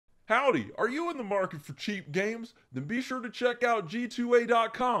Howdy, are you in the market for cheap games? Then be sure to check out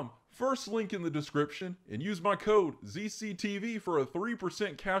G2A.com, first link in the description, and use my code ZCTV for a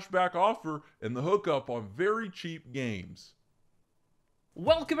 3% cashback offer and the hookup on very cheap games.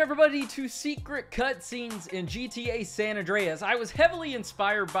 Welcome everybody to Secret Cutscenes in GTA San Andreas. I was heavily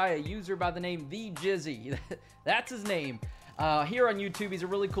inspired by a user by the name TheJizzy. That's his name. Here on YouTube, he's a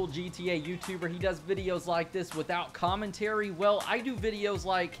really cool GTA YouTuber. He does videos like this without commentary. Well, I do videos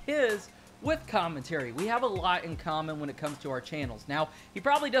like his with commentary. We have a lot in common when it comes to our channels. Now, he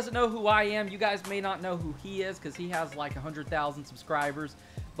probably doesn't know who I am. You guys may not know who he is because he has like 100,000 subscribers.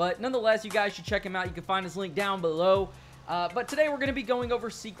 But nonetheless, you guys should check him out. You can find his link down below. But today we're going to be going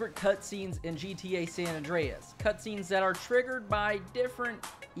over secret cutscenes in GTA San Andreas. Cutscenes that are triggered by different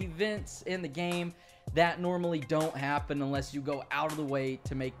events in the game that normally don't happen unless you go out of the way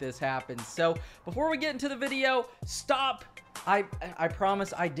to make this happen. So before we get into the video, stop. I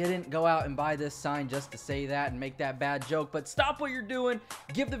promise I didn't go out and buy this sign just to say that and make that bad joke, but stop what you're doing.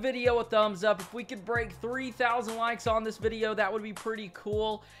 Give the video a thumbs up. If we could break 3,000 likes on this video, that would be pretty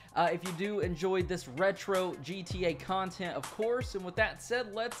cool. If you do enjoy this retro GTA content, of course. And with that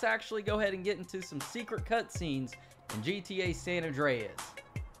said, let's actually go ahead and get into some secret cutscenes in GTA San Andreas.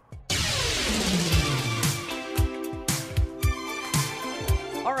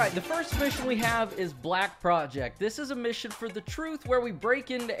 Alright, the first mission we have is Black Project. This is a mission for the truth where we break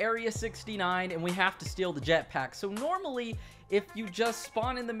into Area 69 and we have to steal the jetpack. So normally, if you just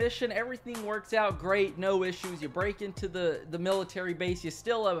spawn in the mission, everything works out great, no issues. You break into the military base, you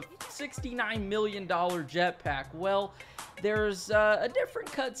steal a $69 million jetpack. Well, there's a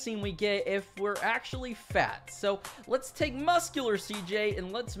different cutscene we get if we're actually fat. So let's take muscular CJ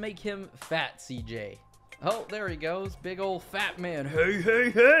and let's make him fat CJ. Oh, there he goes. Big old fat man. Hey,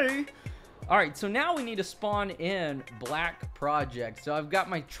 hey, hey. All right, so now we need to spawn in Black Project. So I've got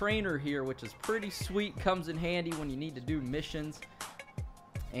my trainer here, which is pretty sweet. Comes in handy when you need to do missions.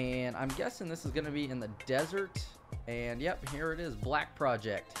 And I'm guessing this is going to be in the desert. And yep, here it is, Black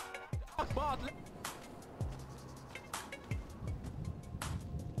Project.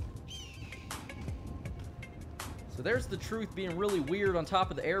 So there's the truth being really weird on top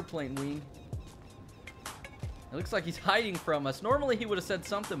of the airplane wing. It looks like he's hiding from us. Normally, he would have said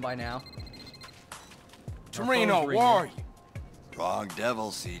something by now. Torino, where are you? Wrong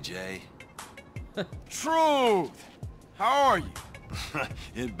devil, CJ. Truth! How are you?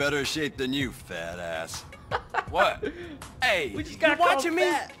 In better shape than you, fat ass. What? Hey, We just you got watching me?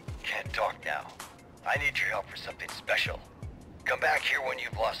 fat. Can't talk now. I need your help for something special. Come back here when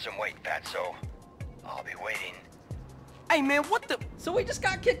you've lost some weight, fatso. I'll be waiting. Hey, man, what the? So we just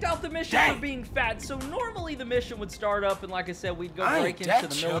got kicked out the mission Dang. for being fat. So normally the mission would start up, and like I said, we'd go I ain't break into that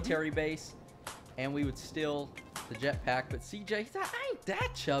the chubby. military base, and we would steal the jetpack. But CJ, he's like, I ain't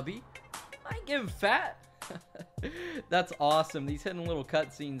that chubby. I ain't getting fat. That's awesome. These hidden little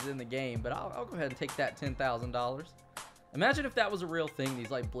cutscenes in the game. But I'll go ahead and take that $10,000. Imagine if that was a real thing.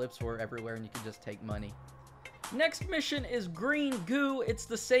 These like blips were everywhere, and you could just take money. Next mission is Green Goo. It's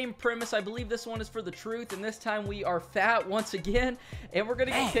the same premise. I believe this one is for the truth, and this time we are fat once again, and we're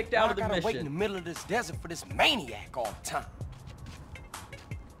gonna get kicked out of the I gotta wait in the mission. middle of this desert for this maniac all the time.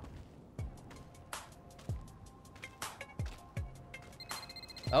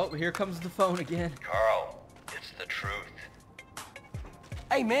 Oh, here comes the phone again. Carl, it's the truth.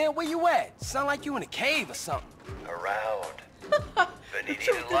 Hey, man, where you at? Sound like you in a cave or something. Around. Been The eating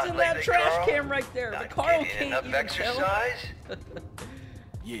truth a lot is in that lately, trash Carl? can right there. The Not Carl getting can't enough even tell. exercise?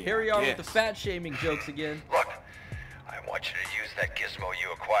 Yeah, Here we are with the yes. fat shaming jokes again. Look, I want you to use that gizmo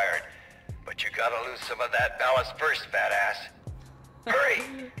you acquired, but you gotta lose some of that ballast first, fat ass. Hurry!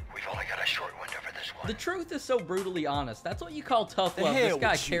 We've only got a short window for this one. The truth is so brutally honest. That's what you call tough The love. This hell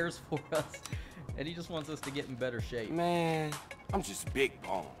guy with you. cares for us, and he just wants us to get in better shape. Man, I'm just big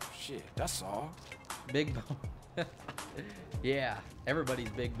bone. Shit, that's all. Big bone. Yeah, everybody's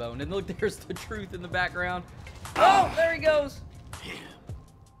big bone. And look, there's the truth in the background. Oh, there he goes.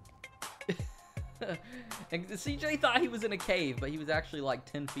 And CJ thought he was in a cave, but he was actually like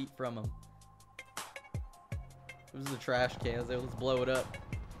 10 feet from him. This is a trash can, so let's blow it up.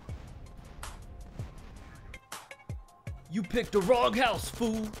 You picked the wrong house,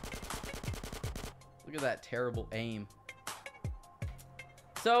 fool. Look at that terrible aim.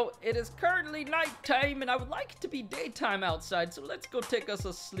 So, it is currently nighttime, and I would like it to be daytime outside, so let's go take us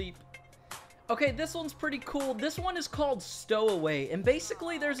a sleep. Okay, this one's pretty cool. This one is called Stowaway, and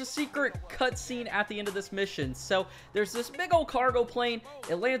basically there's a secret cutscene at the end of this mission. So there's this big old cargo plane.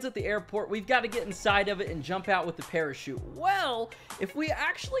 It lands at the airport. We've got to get inside of it and jump out with the parachute. Well, if we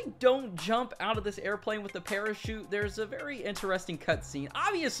actually don't jump out of this airplane with the parachute, there's a very interesting cutscene.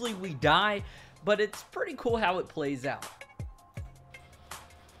 Obviously, we die, but it's pretty cool how it plays out.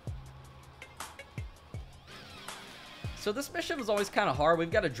 So this mission was always kind of hard.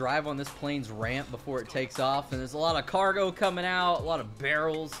 We've got to drive on this plane's ramp before it takes off. And there's a lot of cargo coming out, a lot of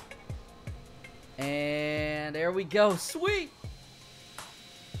barrels. And there we go. Sweet!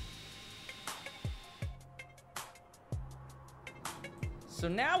 So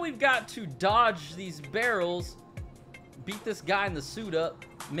now we've got to dodge these barrels, beat this guy in the suit up,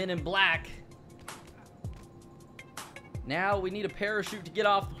 Men in Black. Now we need a parachute to get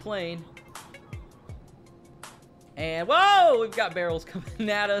off the plane. And, whoa, we've got barrels coming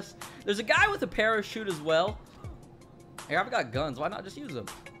at us. There's a guy with a parachute as well. Here, I've got guns. Why not just use them?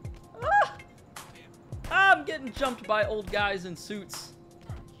 Ah! I'm getting jumped by old guys in suits.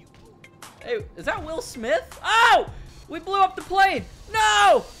 Hey, is that Will Smith? Oh! We blew up the plane.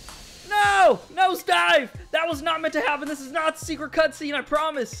 No! No! Nosedive! That was not meant to happen. This is not a secret cutscene, I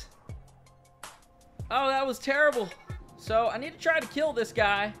promise. Oh, that was terrible. So, I need to try to kill this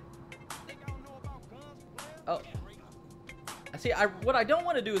guy. Oh. See, what I don't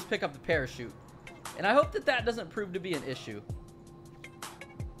want to do is pick up the parachute. And I hope that that doesn't prove to be an issue.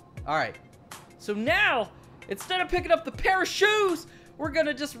 Alright. So now, instead of picking up the parachutes, we're going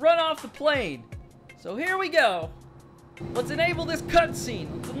to just run off the plane. So here we go. Let's enable this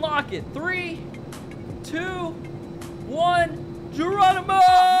cutscene. Let's unlock it. 3, 2, 1, Geronimo!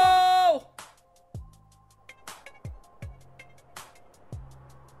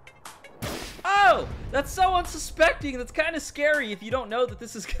 Oh, that's so unsuspecting. That's kind of scary if you don't know that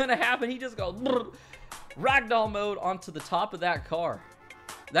this is going to happen. He just goes ragdoll mode onto the top of that car.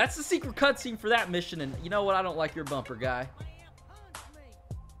 That's the secret cutscene for that mission. And you know what? I don't like your bumper, guy.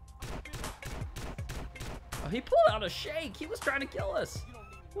 Oh, he pulled out a shake. He was trying to kill us.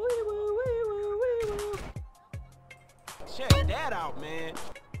 Wee, woo, wee, woo, wee, woo. Check that out, man.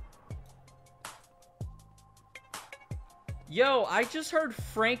 Yo, I just heard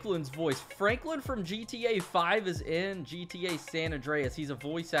Franklin's voice. Franklin from GTA 5 is in GTA San Andreas. He's a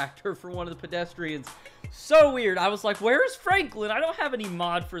voice actor for one of the pedestrians. So weird. I was like, where's Franklin? I don't have any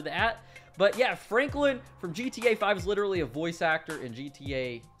mod for that. But yeah, Franklin from GTA 5 is literally a voice actor in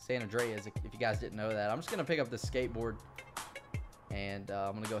GTA San Andreas, if you guys didn't know that. I'm just going to pick up this skateboard. And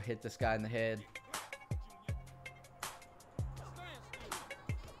I'm going to go hit this guy in the head.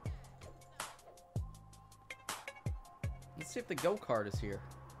 Let's see if the go-kart is here.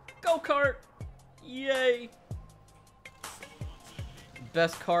 Go-kart! Yay!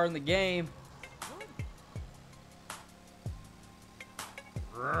 Best car in the game.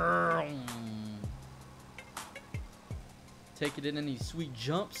 Take it in any sweet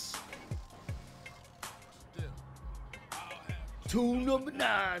jumps. 2 number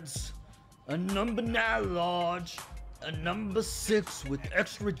 9s. A number 9 large. A number 6 with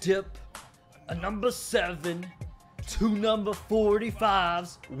extra dip. A number 7. 2 number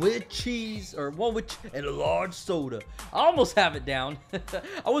 45s with cheese, or one with, and a large soda. I almost have it down.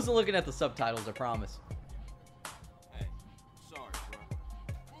 I wasn't looking at the subtitles, I promise. Hey, sorry,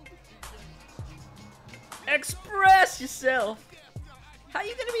 bro. Express yourself. How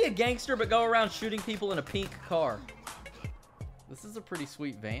you gonna be a gangster but go around shooting people in a pink car? This is a pretty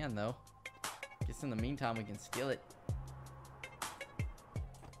sweet van, though. Guess in the meantime we can steal it.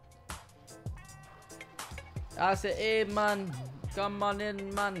 I said, hey man, come on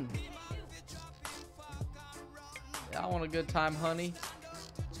in, man. Yeah, I want a good time, honey.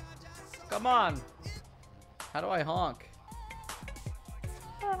 Come on. How do I honk?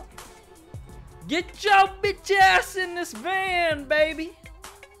 Get your bitch ass in this van, baby.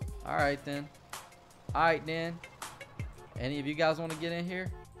 Alright then. Alright then. Any of you guys want to get in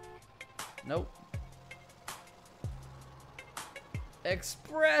here? Nope.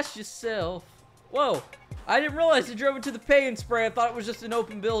 Express yourself. Whoa. I didn't realize I drove into the paint spray. I thought it was just an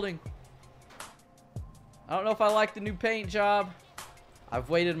open building. I don't know if I like the new paint job. I've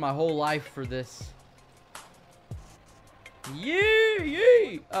waited my whole life for this.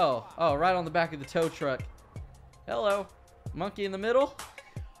 Yee! Oh, right on the back of the tow truck. Hello. Monkey in the middle.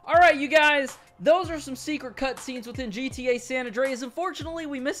 Alright, you guys. Those are some secret cutscenes within GTA San Andreas. Unfortunately,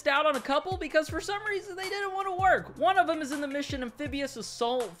 we missed out on a couple because for some reason they didn't want to work. One of them is in the mission Amphibious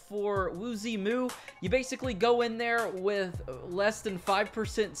Assault for Woozy Moo. You basically go in there with less than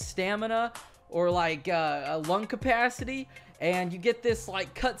 5% stamina or like lung capacity, and you get this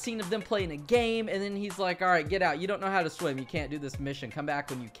like cutscene of them playing a game, and then he's like, all right, get out. You don't know how to swim. You can't do this mission. Come back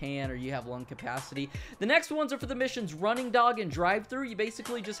when you can, or you have lung capacity. The next ones are for the missions Running Dog and Drive-Thru. You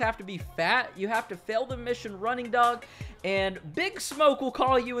basically just have to be fat. You have to fail the mission Running Dog, and Big Smoke will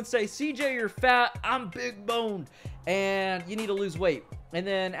call you and say, CJ, you're fat. I'm big boned, and you need to lose weight. And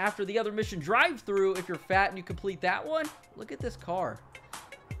then after the other mission Drive-Thru, if you're fat and you complete that one, look at this car.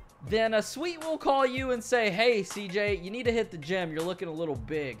 Then a Sweet will call you and say, hey, CJ, you need to hit the gym. You're looking a little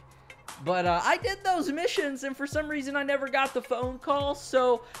big. But I did those missions, and for some reason, I never got the phone call.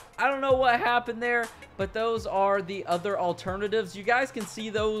 So I don't know what happened there, but those are the other alternatives. You guys can see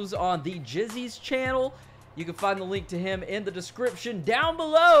those on TheJizzy's channel. You can find the link to him in the description down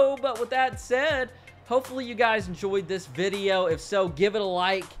below. But with that said, hopefully you guys enjoyed this video. If so, give it a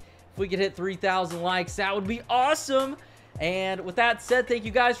like. If we could hit 3,000 likes, that would be awesome. And with that said, thank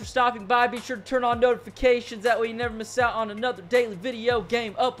you guys for stopping by. Be sure to turn on notifications. That way you never miss out on another daily video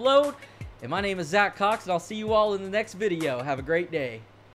game upload. And my name is Zach Cox, and I'll see you all in the next video. Have a great day.